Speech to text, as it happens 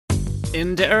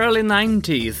In the early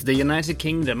 90s, the United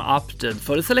Kingdom opted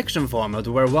for the selection format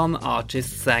where one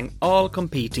artist sang all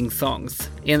competing songs.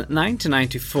 In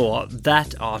 1994,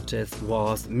 that artist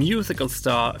was musical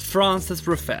star Frances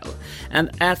Ruffelle,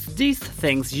 and as these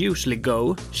things usually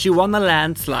go, she won a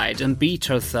landslide and beat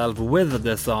herself with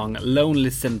the song Lonely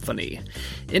Symphony.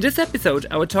 In this episode,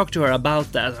 I will talk to her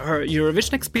about that, her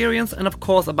Eurovision experience, and of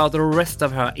course about the rest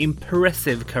of her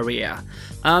impressive career.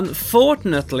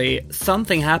 Unfortunately,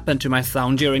 something happened to my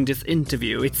sound during this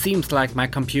interview. It seems like my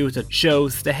computer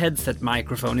chose the headset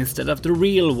microphone instead of the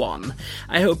real one.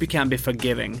 I hope you can be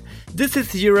forgiving. This is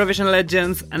Eurovision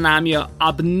Legends, and I'm your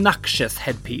obnoxious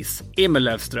headpiece, Emil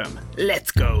Löfström.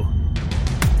 Let's go!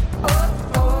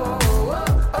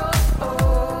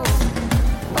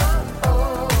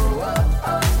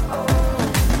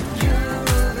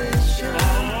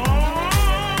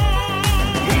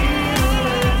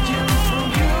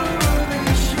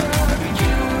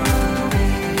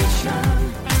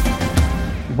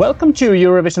 Welcome to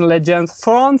Eurovision Legends,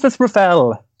 Frances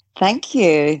Ruffelle. Thank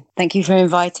you. Thank you for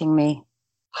inviting me.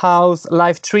 How's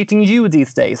life treating you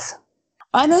these days?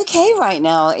 I'm okay right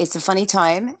now. It's a funny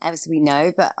time, as we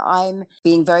know, but I'm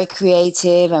being very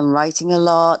creative. I'm writing a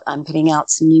lot. I'm putting out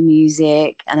some new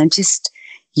music, and I'm just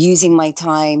using my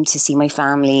time to see my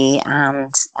family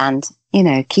and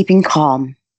keeping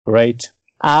calm. Great.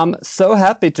 I'm so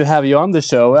happy to have you on the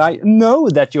show. I know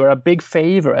that you're a big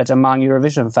favorite among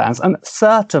Eurovision fans, and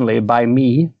certainly by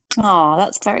me. Oh,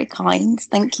 that's very kind.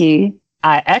 Thank you.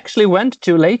 I actually went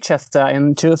to Leicester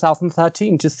in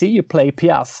 2013 to see you play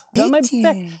Piaf. Did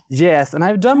you? Yes, and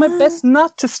I've done my best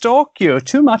not to stalk you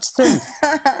too much since.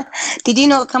 Did you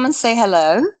not come and say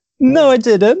hello? No, I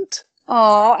didn't.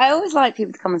 Oh, I always like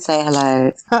people to come and say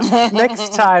hello.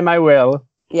 Next time I will.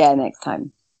 Yeah, next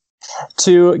time.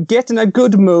 To get in a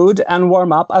good mood and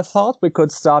warm up, I thought we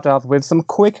could start off with some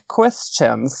quick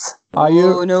questions.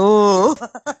 Oh, no.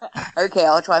 Okay,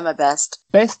 I'll try my best.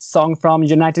 Best song from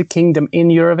United Kingdom in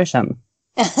Eurovision?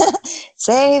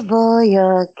 Save all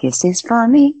your kisses for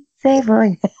me. Save all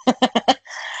your...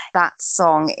 That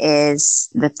song is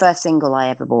the first single I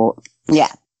ever bought.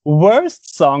 Yeah.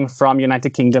 Worst song from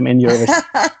United Kingdom in Eurovision?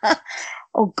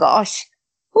 Oh, gosh.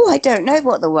 Oh, I don't know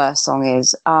what the worst song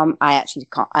is. I actually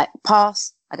can't.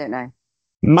 Pass. I don't know.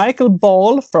 Michael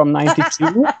Ball from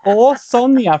 92 or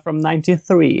Sonia from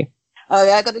 93? Oh,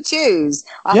 yeah, I got to choose.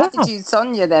 I have to choose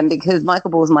Sonia then because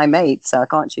Michael Ball's my mate, so I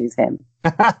can't choose him.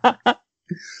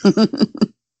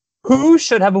 Who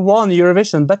should have won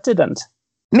Eurovision but didn't?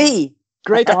 Me.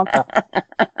 Great answer.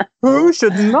 Who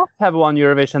should not have won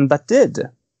Eurovision but did?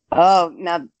 Oh,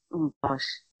 now, oh gosh.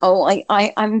 Oh,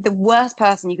 I'm the worst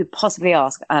person you could possibly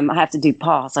ask. I have to do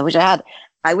pass. I wish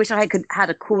I could had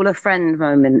a cooler friend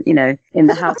moment, in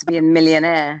the How to Be a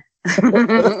Millionaire.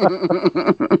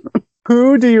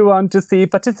 Who do you want to see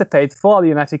participate for the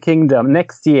United Kingdom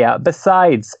next year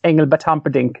besides Engelbert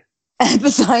Humperdinck?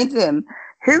 Besides him,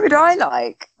 who would I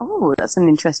like? Oh, that's an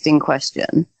interesting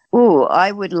question. Oh,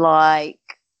 I would like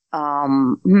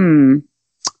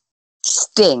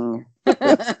Sting.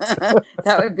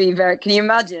 That would be very... Can you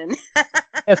imagine?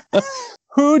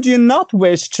 Who do you not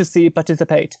wish to see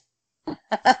participate?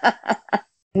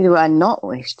 Who do I not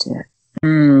wish to?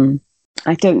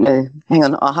 I don't know. Hang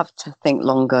on, I'll have to think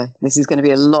longer. This is going to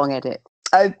be a long edit.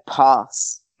 Oh,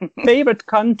 pass. Favorite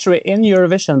country in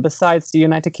Eurovision besides the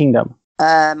United Kingdom?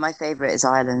 My favorite is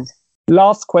Ireland.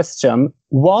 Last question.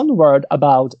 One word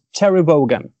about Terry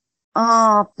Wogan.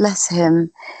 Oh, bless him.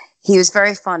 He was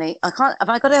very funny. Have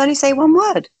I got to only say one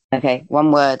word? Okay,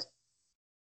 one word.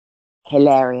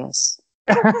 Hilarious.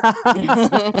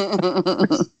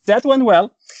 That went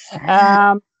well.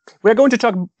 We're going to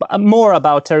talk more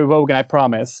about Terry Wogan, I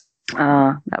promise.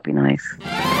 That'd be nice.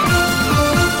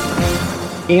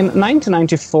 In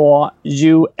 1994,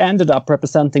 you ended up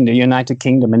representing the United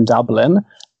Kingdom in Dublin.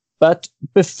 But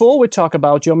before we talk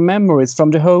about your memories from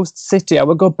the host city, I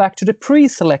will go back to the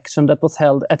pre-selection that was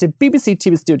held at the BBC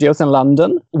TV studios in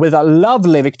London with a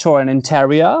lovely Victorian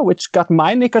interior, which got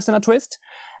my knickers in a twist.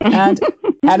 And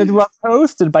it was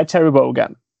hosted by Terry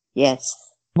Wogan. Yes.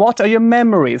 What are your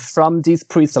memories from this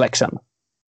pre-selection?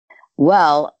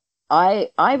 Well, I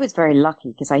was very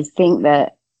lucky because I think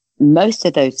that most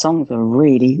of those songs were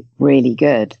really, really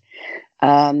good.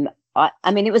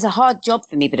 I mean, it was a hard job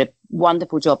for me, but a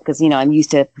wonderful job because, I'm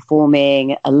used to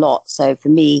performing a lot. So for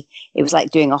me, it was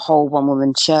like doing a whole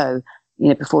one-woman show,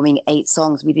 performing 8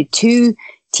 songs. We did 2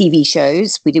 TV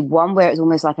shows. We did one where it was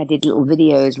almost like I did little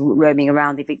videos roaming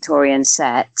around the Victorian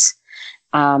set.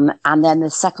 And then the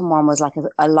second one was like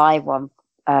a live one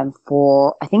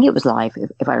for, I think it was live,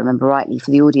 if I remember rightly,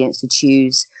 for the audience to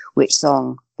choose which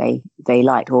song they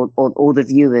liked, or the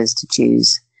viewers to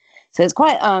choose. So it's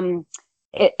quite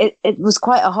it was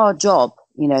quite a hard job.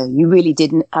 You know, you really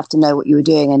didn't have to know what you were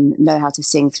doing and know how to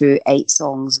sing through 8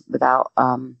 songs without.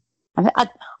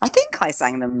 I think I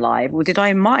sang them live, or did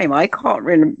I mime? I can't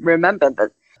remember.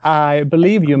 But I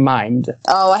believe you mimed.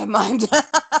 Oh, I mimed.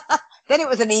 Then it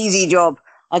was an easy job.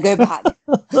 I go back,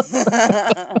 but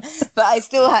I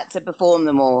still had to perform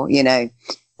them all. You know,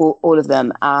 all of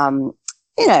them.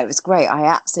 You know, it was great. I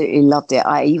absolutely loved it.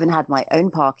 I even had my own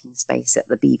parking space at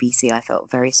the BBC. I felt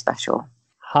very special.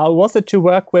 How was it to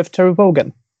work with Terry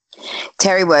Wogan?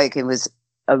 Terry Wogan was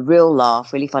a real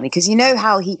laugh, really funny, because you know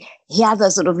how he has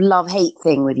a sort of love-hate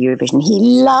thing with Eurovision. He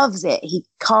loves it. He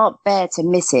can't bear to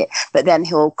miss it, but then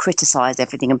he'll criticize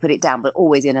everything and put it down, but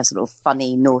always in a sort of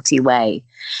funny, naughty way.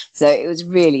 So it was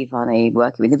really funny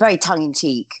working with him. A very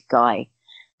tongue-in-cheek guy.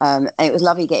 And it was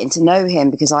lovely getting to know him,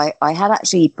 because I had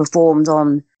actually performed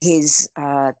on his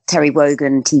Terry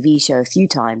Wogan TV show a few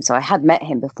times. So I had met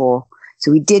him before.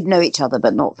 So we did know each other,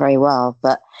 but not very well.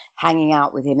 But hanging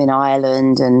out with him in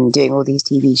Ireland and doing all these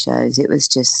TV shows, it was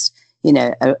just, you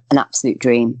know, an absolute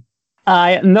dream.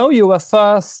 I know you were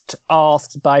first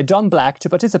asked by Don Black to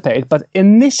participate, but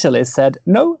initially said,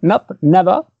 no, nope,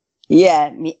 never.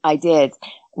 Yeah, I did.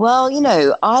 Well, you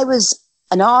know, I was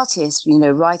an artist, you know,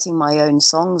 writing my own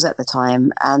songs at the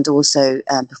time and also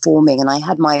performing, and I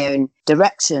had my own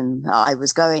direction that I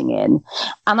was going in.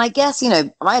 And I guess, you know,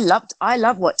 I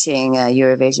love watching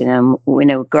Eurovision, and, you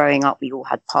know, growing up, we all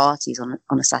had parties on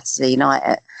a Saturday night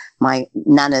at my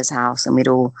nana's house, and we'd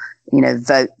all, you know,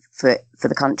 vote for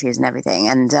the countries and everything.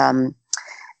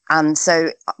 And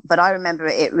so, but I remember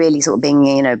it really sort of being,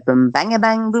 you know, boom, bang,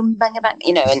 bang, boom, bang, bang,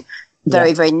 you know, and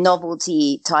very, very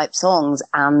novelty type songs,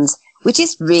 and which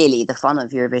is really the fun of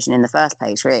Eurovision in the first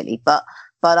place, really. But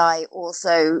I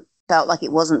also felt like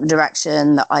it wasn't the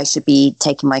direction that I should be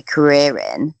taking my career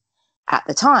in at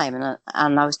the time.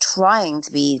 And I was trying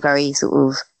to be very sort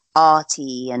of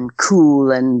arty and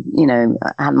cool and, you know,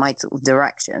 had my sort of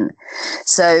direction.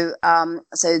 So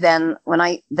then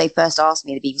when they first asked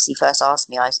me, the BBC first asked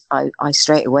me, I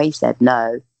straight away said,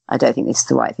 no, I don't think this is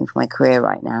the right thing for my career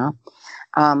right now.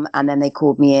 And then they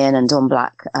called me in, and Don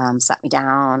Black sat me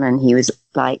down, and he was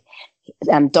like,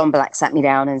 Don Black sat me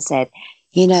down and said,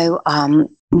 you know,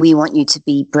 we want you to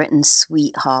be Britain's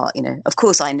sweetheart. You know, of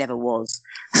course I never was.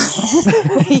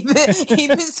 he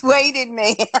persuaded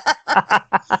me.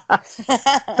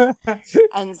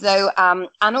 And so,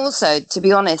 and also, to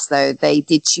be honest, though, they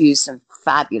did choose some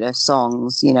fabulous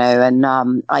songs, you know, and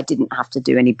I didn't have to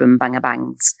do any boom banga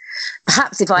bangs.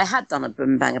 Perhaps if I had done a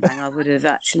boom banga bang, I would have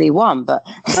actually won. But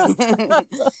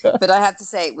but I have to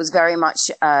say, it was very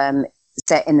much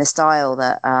set in the style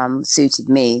that suited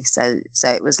me. So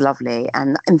it was lovely,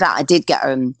 and in fact, I did get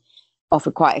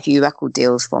offered quite a few record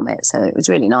deals from it. So it was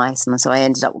really nice, and so I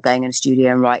ended up going in the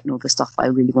studio and writing all the stuff I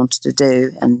really wanted to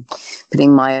do, and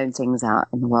putting my own things out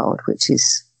in the world, which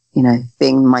is, you know,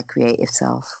 being my creative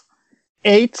self.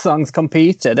 8 songs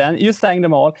competed, and you sang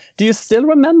them all. Do you still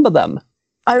remember them?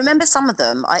 I remember some of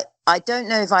them. I don't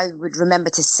know if I would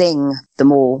remember to sing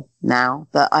them all now,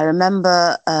 but I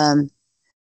remember the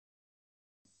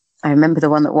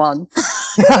one that won.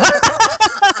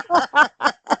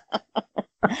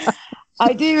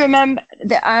 I do remember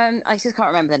I just can't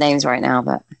remember the names right now,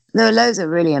 but there were loads of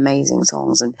really amazing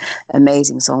songs and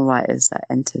amazing songwriters that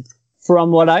entered. From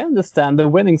what I understand, the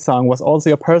winning song was also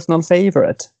your personal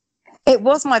favorite. It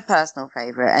was my personal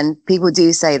favourite, and people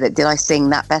do say that, did I sing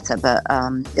that better, but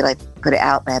did I put it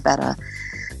out there better?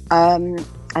 I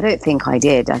don't think I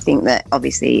did. I think that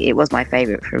obviously it was my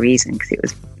favourite for a reason, because it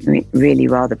was really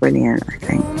rather brilliant, I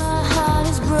think. My heart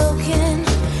is broken,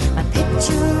 my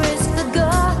picture is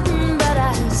forgotten, but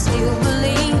I still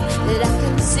believe that I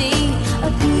can see a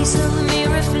piece of me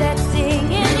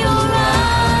reflecting in your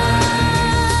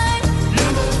eyes.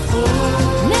 Never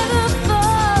fall, never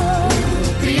fall.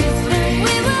 We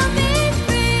will be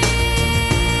free.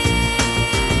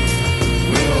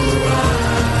 We will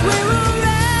rise. We will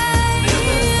rise.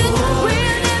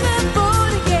 We'll never fall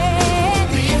again.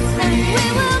 And we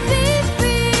will be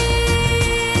free.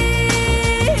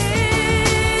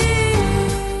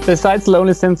 Besides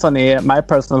Lonely Symphony, my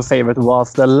personal favorite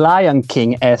was the Lion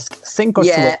King-esque Sink or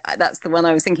Swim. Yeah, that's the one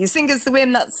I was thinking. Sink or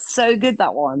Swim, that's so good,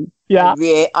 that one. Yeah.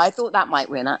 I thought that might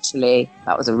win, actually.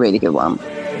 That was a really good one.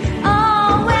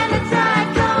 Oh, when the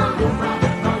tide comes,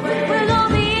 we'll all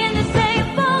be in the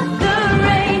same boat. The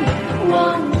rain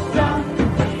won't stop,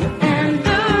 and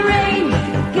the rain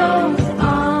goes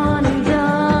on and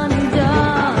on and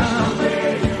on.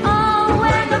 Oh,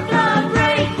 when the flood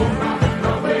breaks,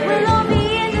 we'll all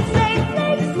be in the same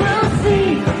place. We'll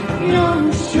see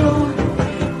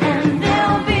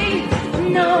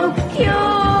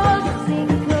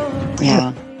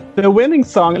The winning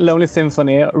song, Lonely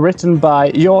Symphony, written by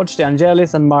George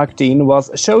DeAngelis and Mark Dean, was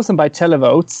chosen by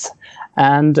televotes,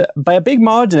 and by a big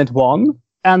margin it won,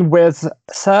 and with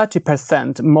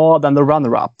 30% more than the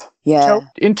runner-up. Yeah.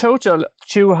 In total,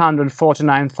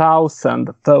 249,000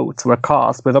 votes were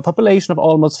cast, with a population of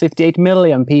almost 58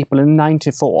 million people in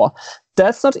 94.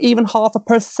 That's not even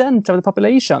 0.5% of the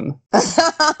population.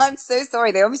 I'm so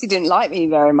sorry. They obviously didn't like me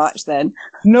very much then.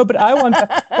 No, but I wonder,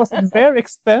 was it very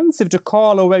expensive to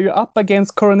call, or were you up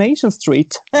against Coronation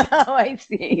Street? Oh, I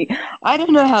see. I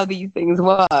don't know how these things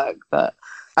work, but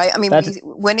I mean,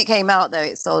 when it came out, though,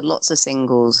 it sold lots of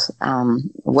singles.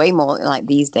 Way more like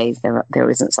these days. There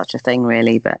isn't such a thing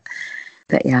really, but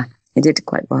yeah, it did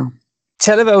quite well.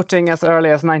 Televoting as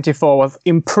early as 94 was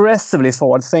impressively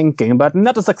forward-thinking, but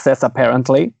not a success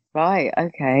apparently. Right,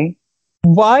 okay.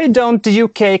 Why don't the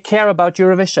UK care about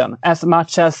Eurovision as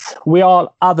much as we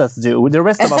all others do? The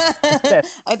rest of us.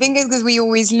 I think it's because we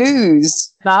always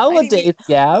lose. Nowadays,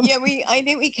 yeah. Yeah, I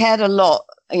think we cared a lot,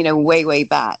 way, way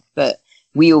back, but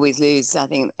we always lose. I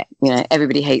think,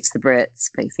 everybody hates the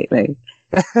Brits, basically.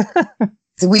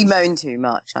 So we moan too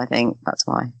much, I think. That's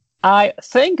why. I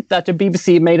think that the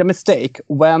BBC made a mistake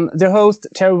when their host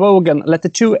Terry Wogan let the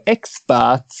two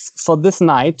experts for this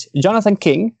night, Jonathan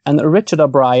King and Richard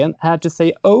O'Brien, had to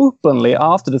say openly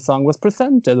after the song was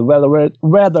presented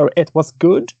whether it was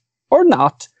good or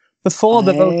not before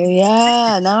the vote.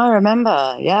 Yeah, now I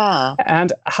remember. Yeah.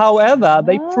 And however,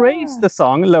 they praised the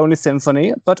song Lonely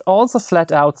Symphony, but also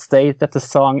flat out state that the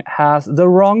song has the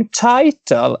wrong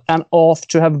title and ought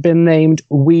to have been named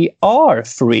We Are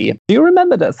Free. Do you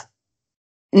remember this?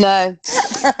 No.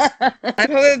 I'm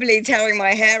probably tearing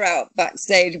my hair out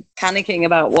backstage, panicking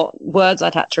about what words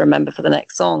I'd had to remember for the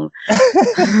next song.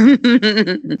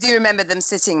 Do you remember them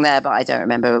sitting there, but I don't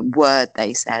remember a word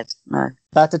they said. No.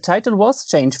 But the title was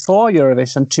changed for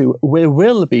Eurovision to We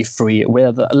Will Be Free,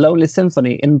 with Lonely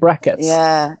Symphony in brackets.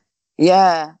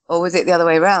 Yeah. Or was it the other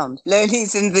way around? Lonely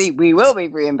Symphony, We Will Be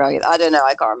Free in brackets. I don't know.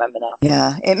 I can't remember now.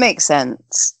 Yeah, it makes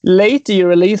sense. Later, you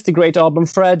released the great album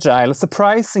Fragile.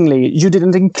 Surprisingly, you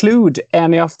didn't include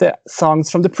any of the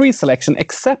songs from the pre-selection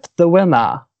except the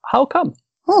winner. How come?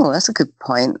 Oh, that's a good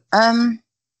point. I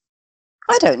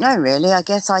don't know, really. I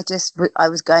guess I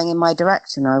was going in my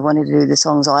direction. I wanted to do the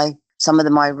songs some of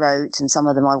them I wrote and some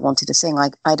of them I wanted to sing.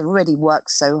 I'd already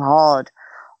worked so hard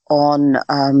on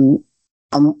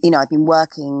I've been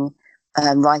working,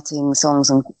 writing songs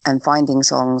and finding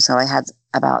songs. So I had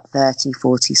about 30,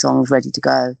 40 songs ready to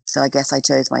go. So I guess I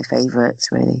chose my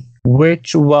favorites, really.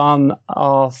 Which one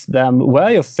of them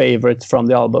were your favorites from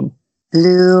the album?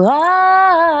 Blue eyes.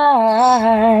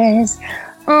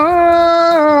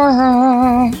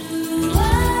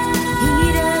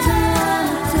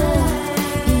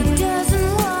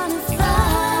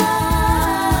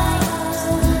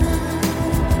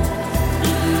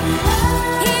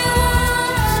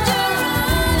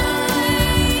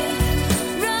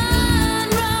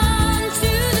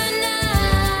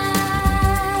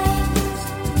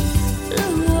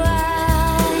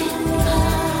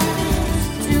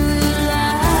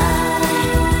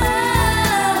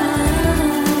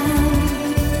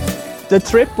 The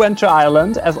trip went to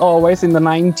Ireland, as always, in the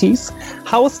 90s.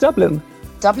 How was Dublin?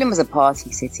 Dublin was a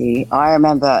party city. I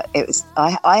remember it was.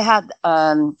 I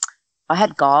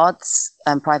had guards,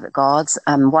 private guards,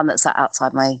 one that sat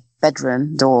outside my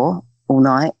bedroom door all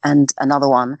night, and another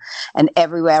one. And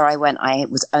everywhere I went, I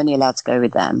was only allowed to go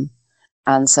with them.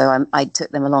 And so I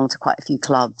took them along to quite a few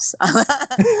clubs. I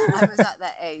was at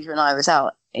that age when I was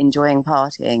out enjoying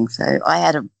partying. So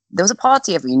there was a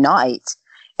party every night.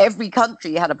 Every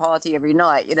country had a party every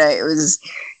night. It was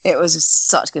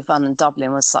such good fun, and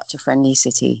Dublin was such a friendly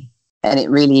city. And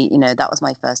it really, that was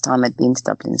my first time I'd been to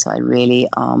Dublin, so I really,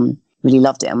 really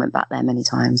loved it and went back there many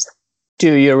times.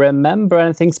 Do you remember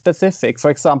anything specific?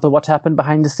 For example, what happened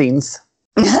behind the scenes?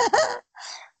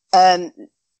 Anything?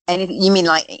 You mean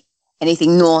like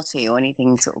anything naughty or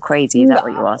anything sort of crazy? Is that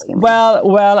what you're asking?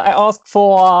 Well, I asked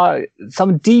for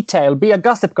some detail. Be a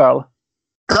gossip girl.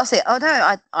 Gossip? Oh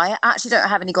no, I actually don't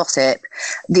have any gossip.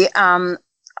 I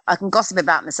can gossip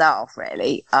about myself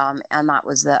really, and that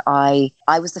was that I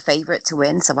was the favourite to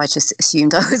win, so I just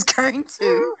assumed I was going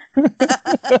to.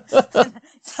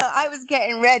 So I was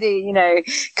getting ready,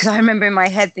 because I remember in my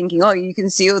head thinking, oh, you can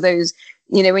see all those,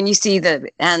 when you see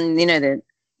the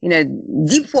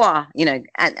deep fois,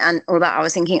 and all that. I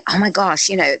was thinking, oh my gosh,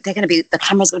 the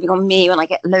camera's going to be on me when I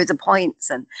get loads of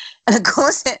points. And of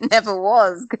course it never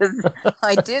was, because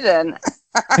I didn't.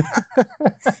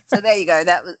 So there you go.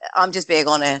 I'm just being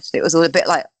honest. It was all a bit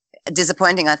like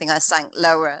disappointing. I think I sank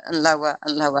lower and lower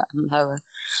and lower and lower.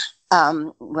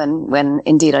 When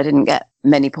indeed I didn't get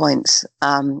many points.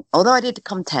 Although I did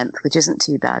come 10th, which isn't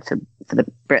too bad for the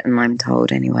Britain, I'm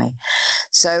told anyway.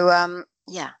 So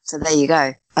so there you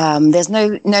go. There's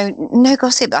no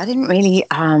gossip. I didn't really.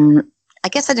 I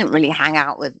guess I didn't really hang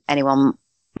out with anyone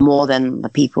more than the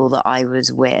people that I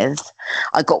was with.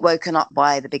 I got woken up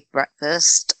by the Big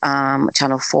Breakfast,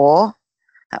 Channel 4.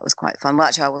 That was quite fun. Well,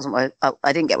 actually,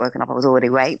 I didn't get woken up. I was already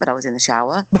awake, but I was in the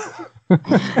shower.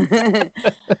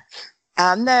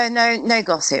 No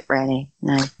gossip, really.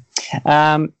 No.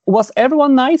 Was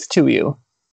everyone nice to you?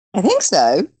 I think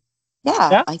so.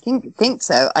 Yeah? I think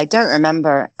so. I don't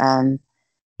remember.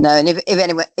 No, and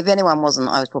if anyone wasn't,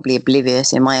 I was probably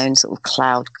oblivious in my own sort of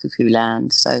cloud cuckoo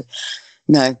land. So,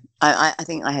 no, I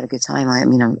think I had a good time.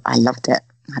 I loved it.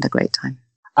 I had a great time.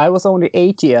 I was only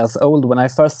 8 years old when I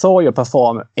first saw you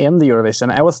perform in the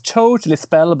Eurovision. I was totally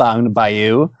spellbound by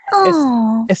you,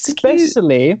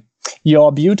 especially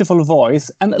your beautiful voice.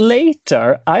 And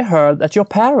later, I heard that your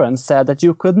parents said that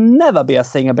you could never be a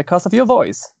singer because of your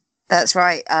voice. That's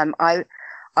right.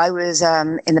 I was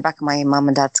in the back of my mum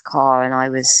and dad's car, and I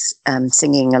was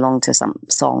singing along to some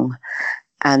song,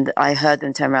 and I heard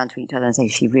them turn around to each other and say,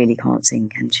 "She really can't sing,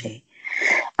 can she?"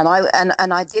 And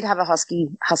I did have a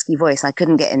husky voice. I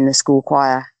couldn't get in the school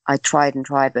choir. I tried,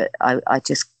 but I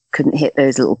just couldn't hit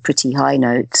those little pretty high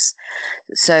notes.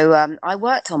 So I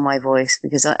worked on my voice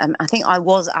because I think I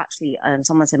was actually,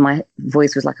 someone said my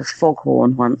voice was like a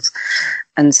foghorn once.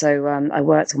 And so I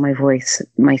worked on my voice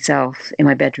myself in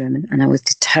my bedroom, and I was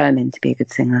determined to be a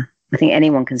good singer. I think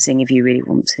anyone can sing if you really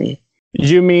want to.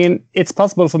 You mean it's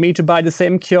possible for me to buy the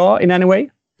same cure in any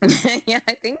way? Yeah,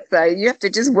 I think so. You have to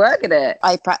just work at it.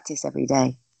 I practice every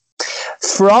day.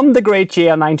 From the great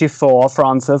year 94,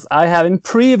 Frances, I have in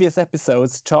previous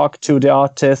episodes talked to the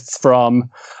artists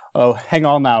from, hang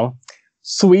on now,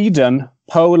 Sweden,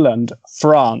 Poland,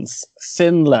 France,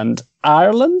 Finland,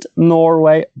 Ireland,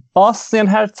 Norway, Bosnia and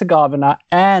Herzegovina,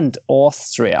 and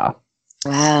Austria.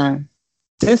 Wow.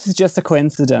 This is just a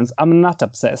coincidence. I'm not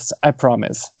obsessed, I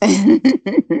promise.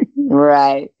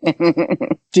 Right.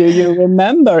 Do you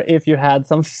remember if you had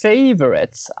some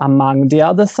favorites among the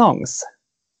other songs?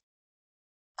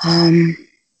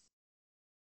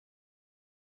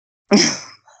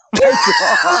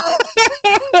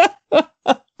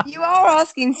 You are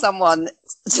asking someone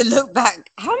to look back.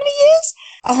 How many years?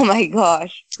 Oh my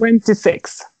gosh.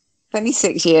 26.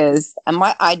 26 years. And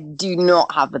I do not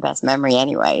have the best memory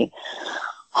anyway.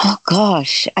 Oh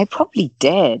gosh, I probably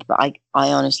did, but I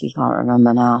honestly can't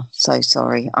remember now. So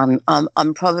sorry. I'm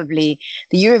probably,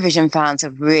 the Eurovision fans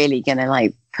are really gonna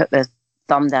like put the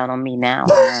thumb down on me now.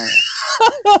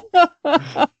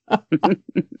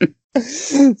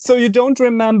 So you don't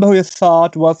remember who you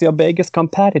thought was your biggest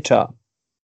competitor?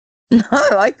 No,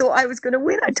 I thought I was going to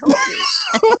win. I told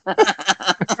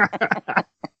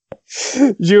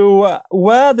you. You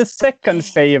were the second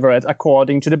favorite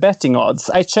according to the betting odds.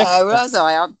 I checked. Oh, was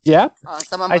I? Yeah.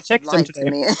 Someone must have lied to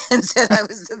me and said I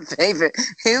was the favorite.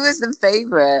 Who was the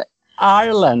favorite?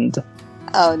 Ireland.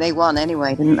 Oh, they won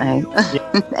anyway, didn't they?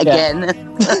 Yeah. Again.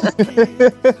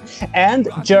 And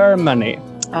Germany.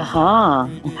 Aha.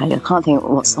 Okay, I can't think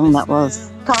what song that was.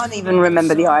 Can't even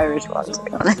remember the Irish ones.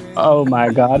 Oh my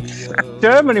God.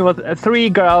 Germany was 3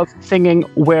 girls singing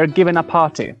We're Giving a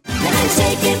Party.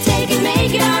 Take it,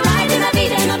 make it alright. In a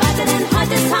beat and a button and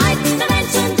heart is tight. The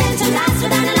tension lasts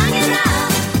without a long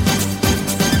enough.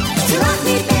 So rock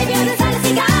me, baby, und ist alles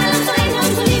egal. Und so eng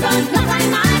und so lieb und noch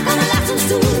einmal. Komm, lass uns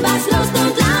tun, was Lust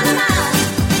und Laune macht.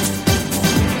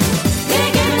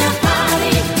 We're giving a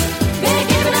party. We're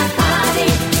giving a party.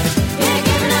 We're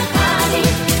giving a party.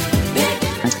 We're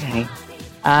giving a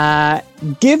Okay.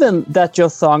 Given that your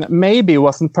song maybe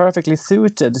wasn't perfectly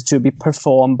suited to be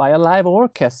performed by a live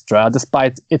orchestra,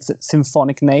 despite its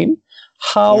symphonic name,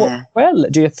 how well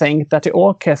do you think that the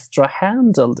orchestra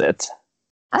handled it?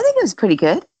 I think it was pretty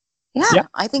good. Yeah.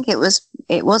 I think it was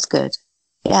good.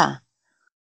 Yeah.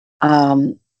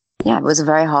 It was a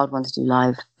very hard one to do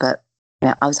live, but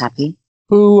yeah, I was happy.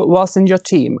 Who was in your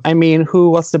team? I mean, who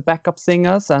was the backup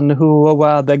singers and who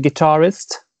were the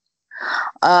guitarists?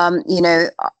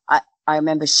 I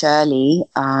remember Shirley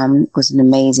was an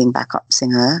amazing backup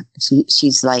singer.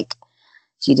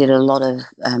 She did a lot of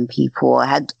people. I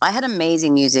had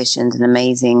amazing musicians and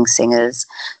amazing singers,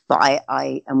 but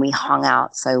we hung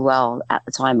out so well at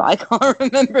the time. But I can't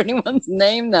remember anyone's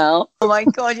name now. Oh my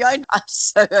God, I'm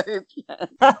so hopeless.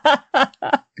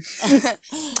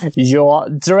 Your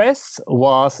dress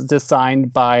was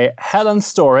designed by Helen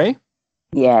Story.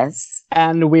 Yes.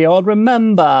 And we all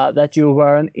remember that you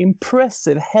were an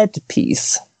impressive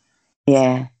headpiece.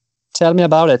 Yeah. Tell me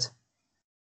about it.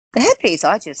 The headpiece,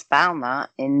 I just found that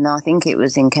I think it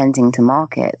was in Kensington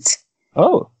Market.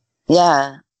 Oh.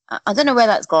 Yeah. I don't know where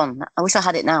that's gone. I wish I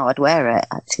had it now. I'd wear it,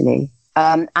 actually.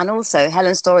 And also,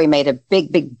 Helen Story made a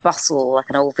big bustle, like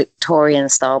an old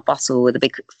Victorian-style bustle with a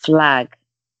big flag,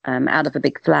 out of a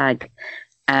big flag,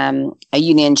 a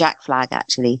Union Jack flag,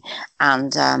 actually.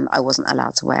 And I wasn't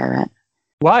allowed to wear it.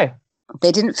 Why?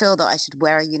 They didn't feel that I should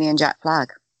wear a Union Jack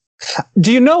flag.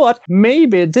 Do you know what?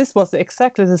 Maybe this was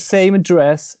exactly the same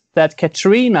dress that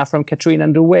Katrina from Katrina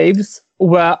and the Waves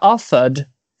were offered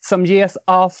some years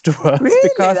afterwards. Really?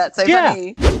 Because, That's so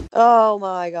funny. Oh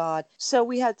my God. So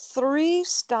we had 3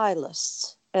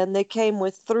 stylists and they came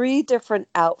with 3 different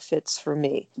outfits for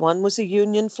me. One was a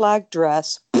Union flag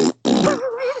dress. The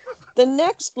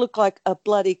next looked like a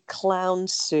bloody clown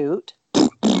suit.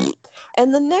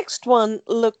 And the next one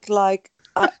looked like,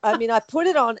 I put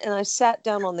it on and I sat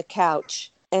down on the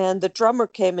couch and the drummer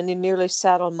came and he nearly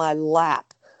sat on my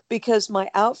lap because my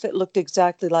outfit looked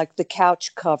exactly like the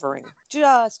couch covering.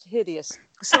 Just hideous.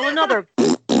 So another...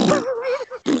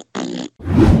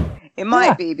 It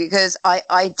might be because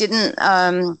I didn't,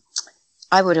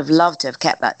 I would have loved to have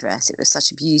kept that dress. It was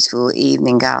such a beautiful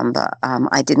evening gown, but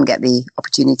I didn't get the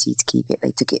opportunity to keep it.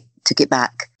 They took it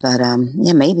back. But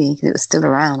yeah, maybe it was still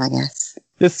around, I guess.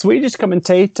 the Swedish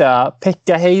commentator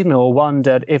Pekka Heino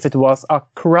wondered if it was a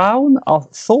crown of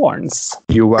thorns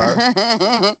you were.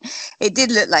 It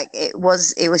did look like it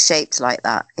was shaped like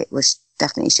that. It was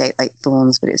definitely shaped like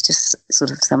thorns, but it was just sort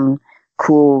of some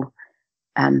cool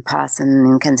person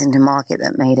in Kensington Market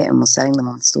that made it and was selling them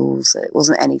on stalls. So it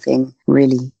wasn't anything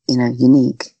really,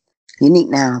 unique. Unique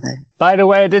now, though. By the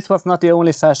way, this was not the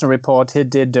only fashion report he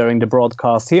did during the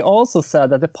broadcast. He also said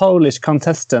that the Polish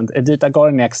contestant Edyta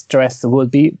Gorniak's dress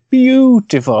would be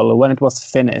beautiful when it was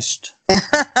finished. That's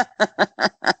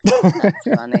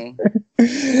funny.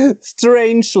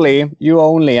 Strangely, you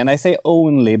only, and I say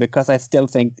only because I still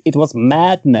think it was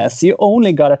madness, you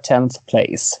only got a 10th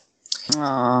place.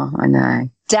 Oh, I know.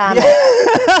 Damn it.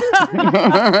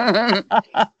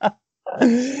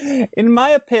 In my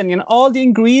opinion, all the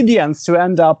ingredients to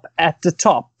end up at the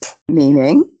top.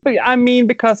 Meaning? I mean,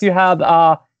 because you had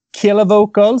killer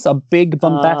vocals, a big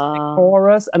bombastic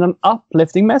chorus, and an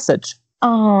uplifting message.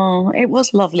 Oh, it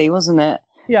was lovely, wasn't it?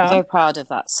 Yeah. Very proud of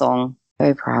that song.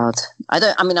 Very proud.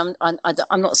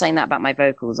 I'm not saying that about my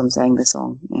vocals. I'm saying the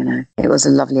song, It was a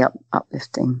lovely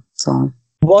uplifting song.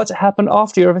 What happened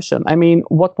after Eurovision? I mean,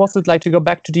 what was it like to go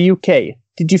back to the UK?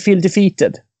 Did you feel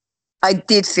defeated? I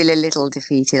did feel a little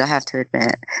defeated, I have to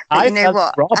admit. But you know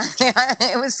what?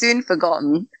 It was soon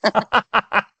forgotten.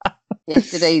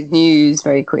 Yesterday's news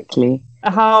very quickly.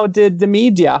 How did the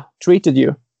media treated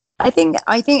you? I think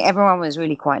everyone was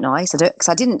really quite nice. I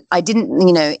didn't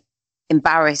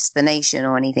embarrass the nation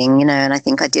or anything, and I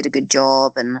think I did a good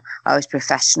job and I was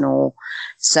professional.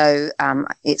 So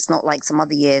it's not like some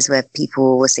other years where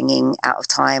people were singing out of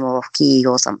time or off key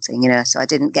or something, so I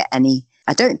didn't get any.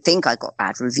 I don't think I got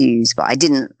bad reviews, but I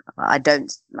don't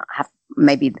have,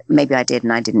 maybe I did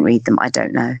and I didn't read them. I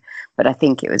don't know. But I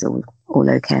think it was all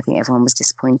okay. I think everyone was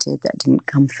disappointed that it didn't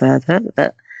come further,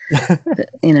 but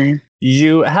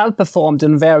You have performed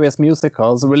in various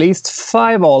musicals, released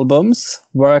 5 albums,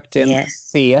 worked in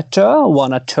theatre,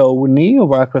 won a Tony,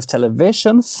 worked with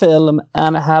television, film,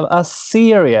 and have a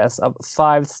series of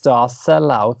 5-star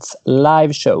sellouts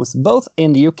live shows, both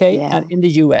in the UK and in the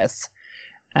US.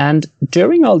 And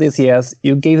during all these years,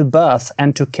 you gave birth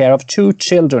and took care of 2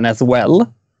 children as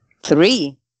well.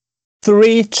 3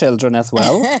 children as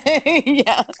well.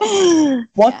 Yeah.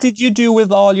 What did you do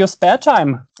with all your spare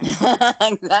time?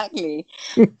 Exactly.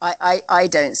 I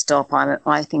don't stop.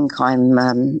 I think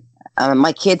I'm.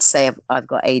 My kids say I've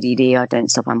got ADD. I don't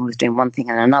stop. I'm always doing one thing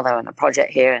and another on a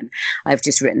project here, and I've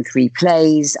just written 3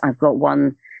 plays. I've got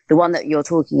one. The one that you're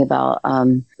talking about,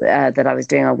 that I was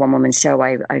doing a one-woman show,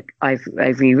 I've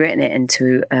rewritten it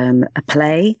into a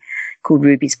play called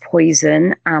Ruby's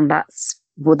Poison, and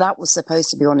that was supposed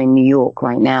to be on in New York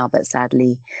right now, but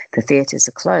sadly the theatres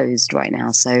are closed right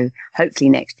now. So hopefully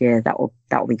next year that will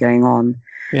be going on.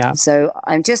 Yeah. So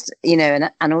I'm just,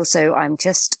 and also I'm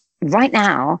just right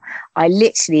now. I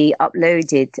literally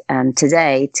uploaded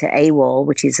today to AWOL,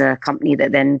 which is a company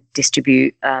that then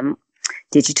distribute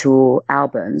digital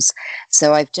albums.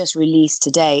 So I've just released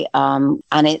today, and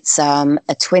it's a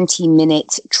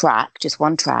 20-minute track, just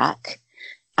one track,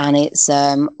 And it's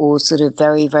all sort of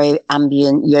very, very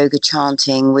ambient yoga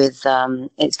chanting with,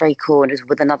 it's very cool. And it's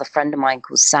with another friend of mine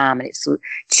called Sam, and it's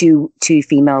two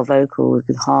female vocals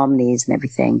with harmonies and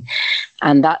everything.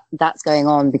 And that's going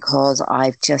on because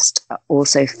I've just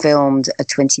also filmed a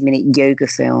 20-minute yoga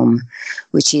film,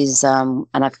 which is, and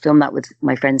I've filmed that with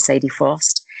my friend Sadie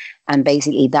Frost. And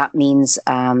basically that means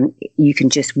you can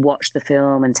just watch the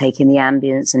film and take in the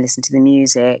ambience and listen to the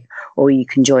music, or you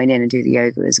can join in and do the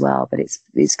yoga as well. But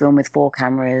it's filmed with 4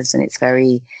 cameras, and it's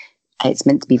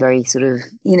meant to be very sort of,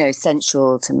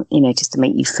 sensual to, just to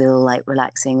make you feel like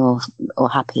relaxing or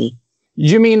happy.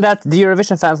 You mean that the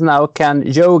Eurovision fans now can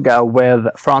yoga with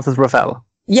Frances Ruffelle?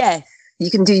 Yes. You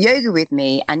can do yoga with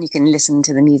me, and you can listen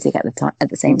to the music at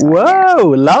the same time.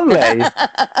 Whoa, yeah. Lovely!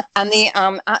 And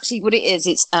the actually, what it is,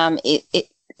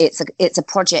 it's a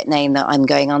project name that I'm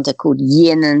going under called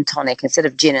Yin and Tonic. Instead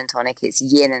of Gin and Tonic, it's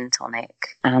Yin and Tonic.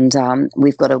 And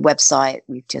we've got a website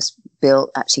we've just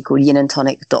built actually called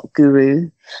yinandtonic.guru,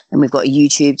 and we've got a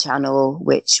YouTube channel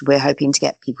which we're hoping to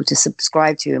get people to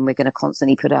subscribe to, and we're going to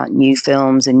constantly put out new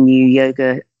films and new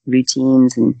yoga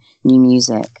routines and new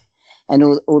music. And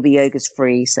all the yoga's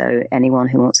free, so anyone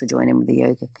who wants to join in with the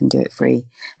yoga can do it free.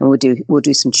 And we'll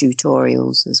do some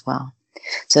tutorials as well.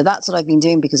 So that's what I've been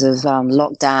doing because of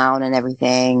lockdown and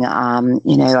everything.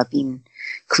 I've been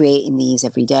creating these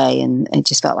every day, and it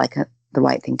just felt like the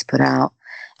right thing to put out.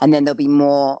 And then there'll be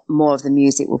more of the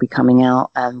music will be coming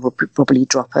out, and we'll probably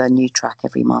drop a new track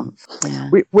every month. Yeah.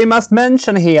 We must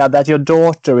mention here that your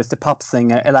daughter is the pop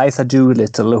singer Eliza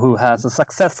Doolittle, who has a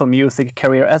successful music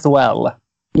career as well.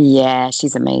 Yeah,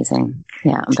 she's amazing.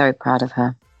 Yeah, I'm very proud of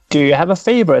her. Do you have a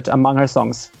favorite among her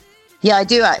songs? Yeah, I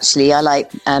do actually. I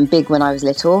like Big When I Was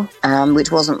Little,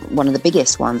 which wasn't one of the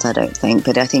biggest ones, I don't think,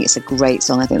 but I think it's a great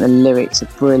song. I think the lyrics are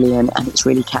brilliant and it's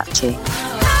really catchy.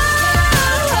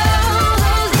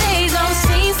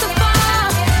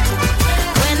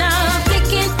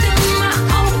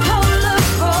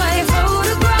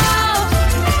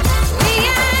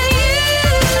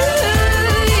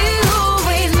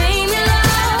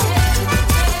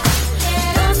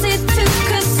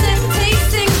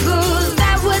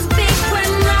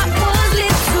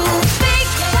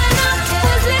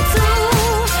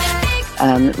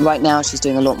 Right now, she's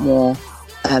doing a lot more.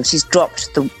 She's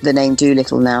dropped the name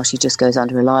Doolittle now. She just goes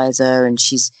under Eliza, and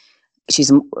she's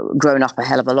grown up a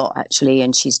hell of a lot actually.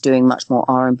 And she's doing much more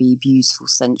R&B, beautiful,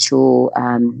 sensual,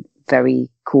 very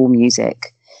cool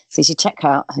music. So you should check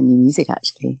out her new music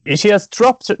actually. She has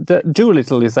dropped the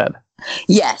Doolittle, you said?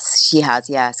 Yes, she has.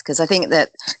 Yes, because I think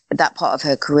that part of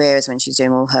her career is when she's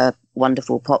doing all her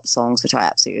wonderful pop songs, which I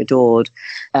absolutely adored.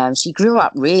 She grew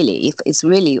up really, it's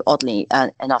really oddly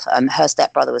enough, her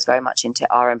stepbrother was very much into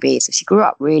R&B, so she grew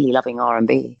up really loving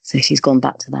R&B. So she's gone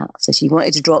back to that. So she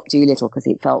wanted to drop Doolittle because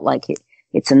it felt like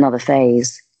it's another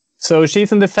phase. So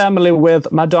she's in the family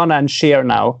with Madonna and Cher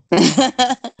now.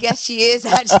 Yes, she is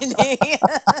actually.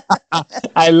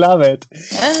 I love it.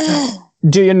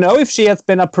 Do you know if she has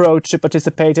been approached to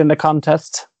participate in the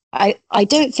contest? I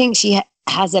don't think she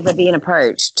has ever been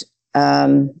approached.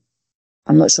 I'm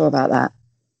not sure about that.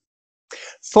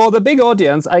 For the big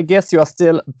audience, I guess you are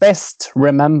still best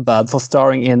remembered for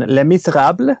starring in Les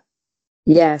Miserables.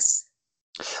 Yes.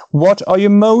 What are you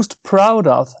most proud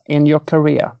of in your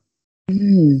career?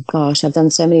 Gosh, I've done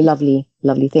so many lovely,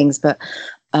 lovely things, but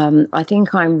I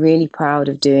think I'm really proud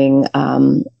of doing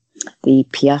the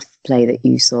Piaf play that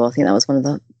you saw. I think that was one of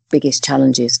the biggest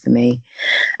challenges for me.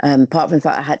 Apart from the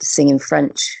fact I had to sing in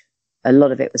French, a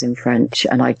lot of it was in French,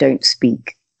 and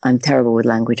I'm terrible with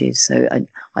languages, so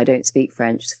I don't speak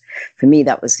French. For me,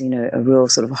 that was, a real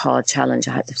sort of hard challenge.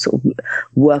 I had to sort of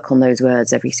work on those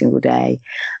words every single day.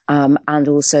 And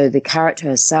also the character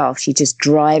herself, she just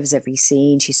drives every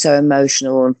scene. She's so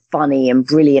emotional and funny and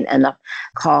brilliant, and a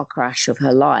car crash of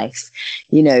her life.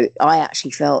 I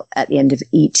actually felt at the end of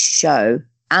each show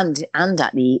and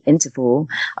at the interval,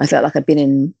 I felt like I'd been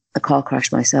in a car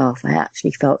crash myself. I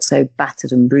actually felt so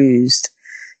battered and bruised.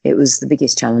 It was the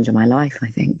biggest challenge of my life, I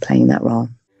think, playing that role.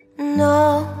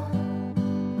 No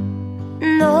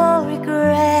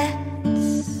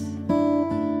regrets.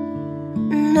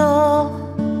 No,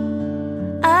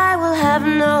 I will have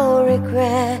no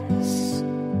regrets.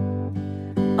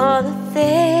 All the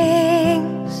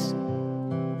things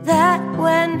that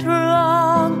went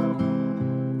wrong,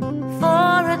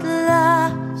 for at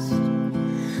last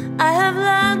I have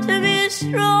learned to be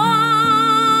strong.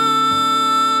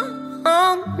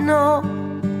 No,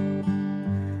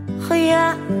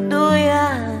 rien de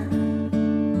rien.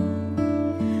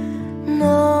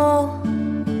 Non,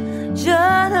 je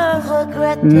ne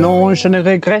regretter. Non, je ne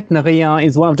regrette rien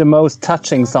is one of the most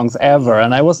touching songs ever,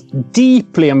 and I was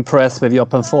deeply impressed with your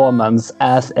performance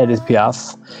as Edith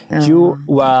Piaf. You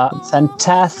were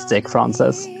fantastic,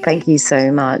 Frances. Thank you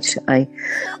so much. I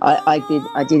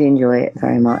did enjoy it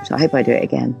very much. I hope I do it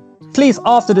again. Please,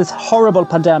 after this horrible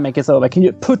pandemic is over, can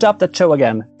you put up that show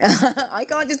again? I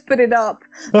can't just put it up,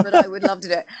 but I would love to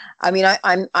do it. I mean,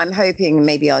 I'm hoping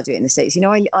maybe I'll do it in the States. You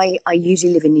know, I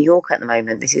usually live in New York at the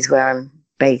moment. This is where I'm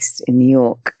based, in New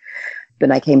York.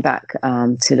 But I came back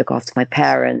to look after my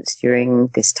parents during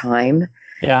this time.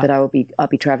 Yeah. But I'll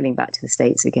be traveling back to the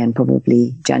States again,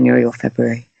 probably January or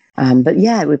February. But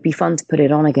yeah, it would be fun to put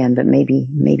it on again, but maybe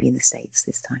in the States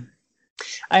this time.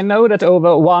 I know that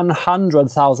over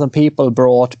 100,000 people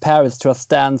brought Paris to a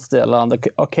standstill on the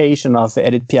occasion of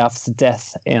Edith Piaf's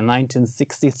death in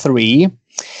 1963.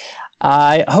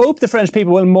 I hope the French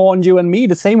people will mourn you and me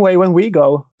the same way when we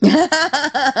go.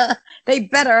 They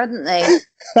better, hadn't they?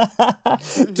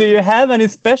 Do you have any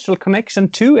special connection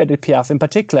to Edith Piaf in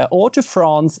particular, or to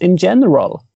France in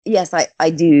general? Yes, I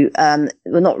do. Well,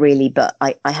 not really, but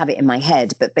I have it in my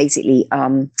head. But basically,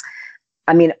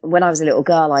 I mean, when I was a little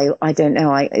girl, I don't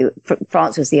know.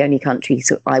 France was the only country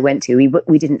I went to.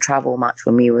 We didn't travel much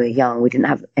when we were young. We didn't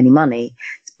have any money,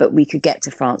 but we could get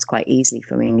to France quite easily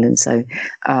from England. So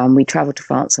we traveled to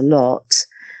France a lot.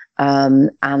 And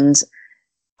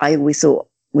I always thought,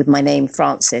 with my name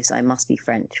Frances, I must be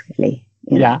French, really.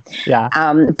 You know? Yeah.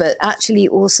 But actually,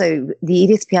 also the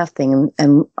Edith Piaf thing,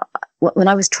 and when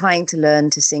I was trying to learn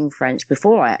to sing French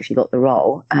before I actually got the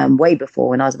role, way before,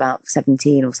 when I was about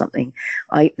 17 or something,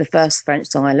 the first French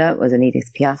song I learnt was an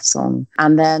Edith Piaf song.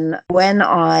 And then when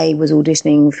I was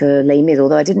auditioning for Les Mis,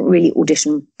 although I didn't really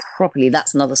audition properly,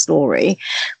 that's another story.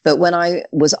 But when I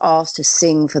was asked to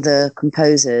sing for the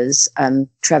composers,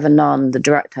 Trevor Nunn, the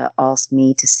director, asked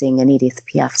me to sing an Edith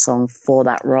Piaf song for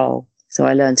that role. So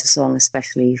I learned a song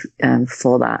especially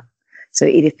for that. So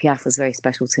Edith Piaf was very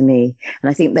special to me. And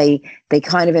I think they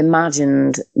kind of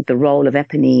imagined the role of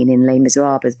Eponine in Les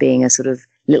Miserables as being a sort of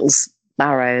little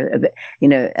sparrow, a bit, you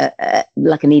know,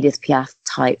 like an Edith Piaf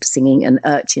type singing, an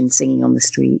urchin singing on the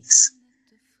streets.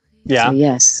 Yeah. So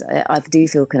yes, I do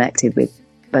feel connected with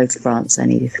both France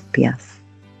and Edith Piaf.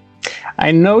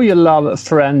 I know you love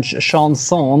French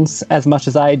chansons as much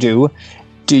as I do.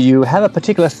 Do you have a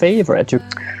particular favorite?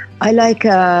 I like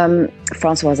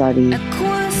Françoise Hardy. À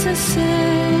quoi ça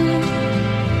sert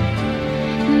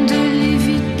de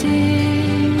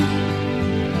l'éviter?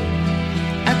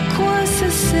 À quoi ça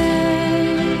sert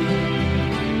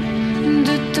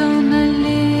de t'en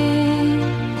aller?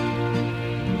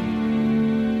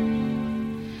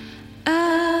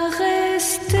 À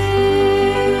rester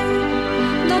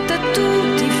dans ta tour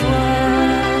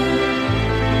d'ivoire,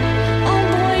 en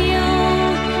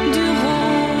broyant du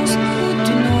rose ou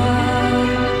du noir.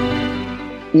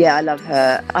 Yeah, I love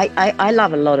her. I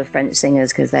love a lot of French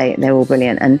singers because they're all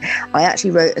brilliant. And I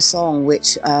actually wrote a song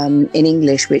which in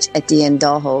English, which Etienne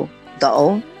Daho,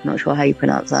 not sure how you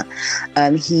pronounce that.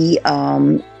 He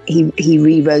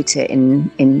rewrote it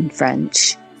in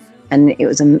French, and it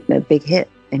was a big hit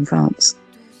in France.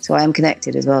 So I am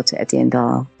connected as well to Etienne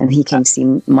Daho, and he came to see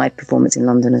my performance in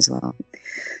London as well.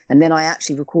 And then I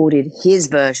actually recorded his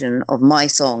version of my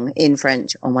song in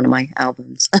French on one of my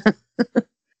albums.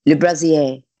 Le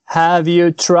Brasier. Have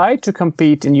you tried to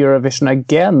compete in Eurovision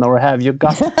again, or have you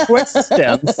got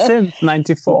questions since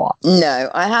 '94? No,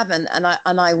 I haven't, and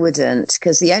I wouldn't,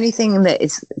 because the only thing that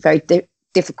is very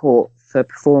difficult for a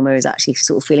performer is actually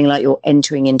sort of feeling like you're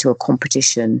entering into a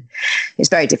competition. It's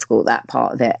very difficult, that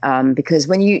part of it, because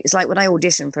it's like when I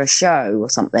audition for a show or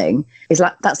something,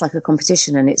 that's like a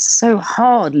competition, and it's so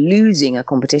hard losing a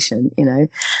competition, you know.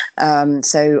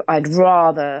 So I'd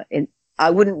rather. I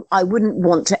wouldn't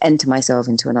want to enter myself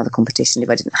into another competition if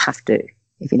I didn't have to,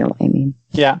 if you know what I mean.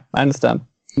 Yeah, I understand.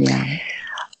 Yeah.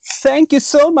 Thank you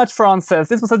so much, Frances.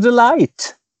 This was a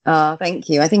delight. Thank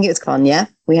you. I think it was fun, yeah?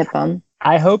 We had fun.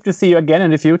 I hope to see you again in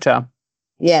the future.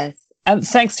 Yes. And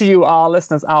thanks to you, our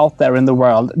listeners out there in the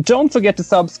world. Don't forget to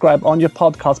subscribe on your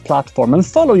podcast platform and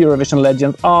follow Eurovision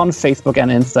Legends on Facebook and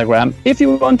Instagram. If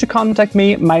you want to contact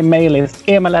me, my mail is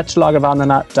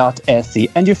emil@schlagervandrarna.se,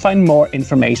 and you find more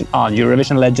information on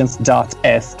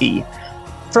eurovisionlegends.se.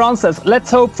 Frances, let's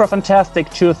hope for a fantastic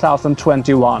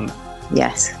 2021.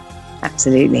 Yes,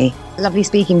 absolutely. Lovely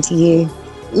speaking to you.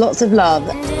 Lots of love.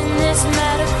 And in this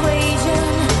mad equation,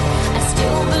 I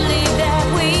still believe that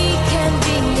we can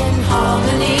be in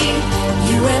harmony,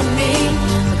 you and me,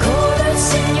 the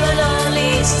chorus in your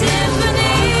lonely still.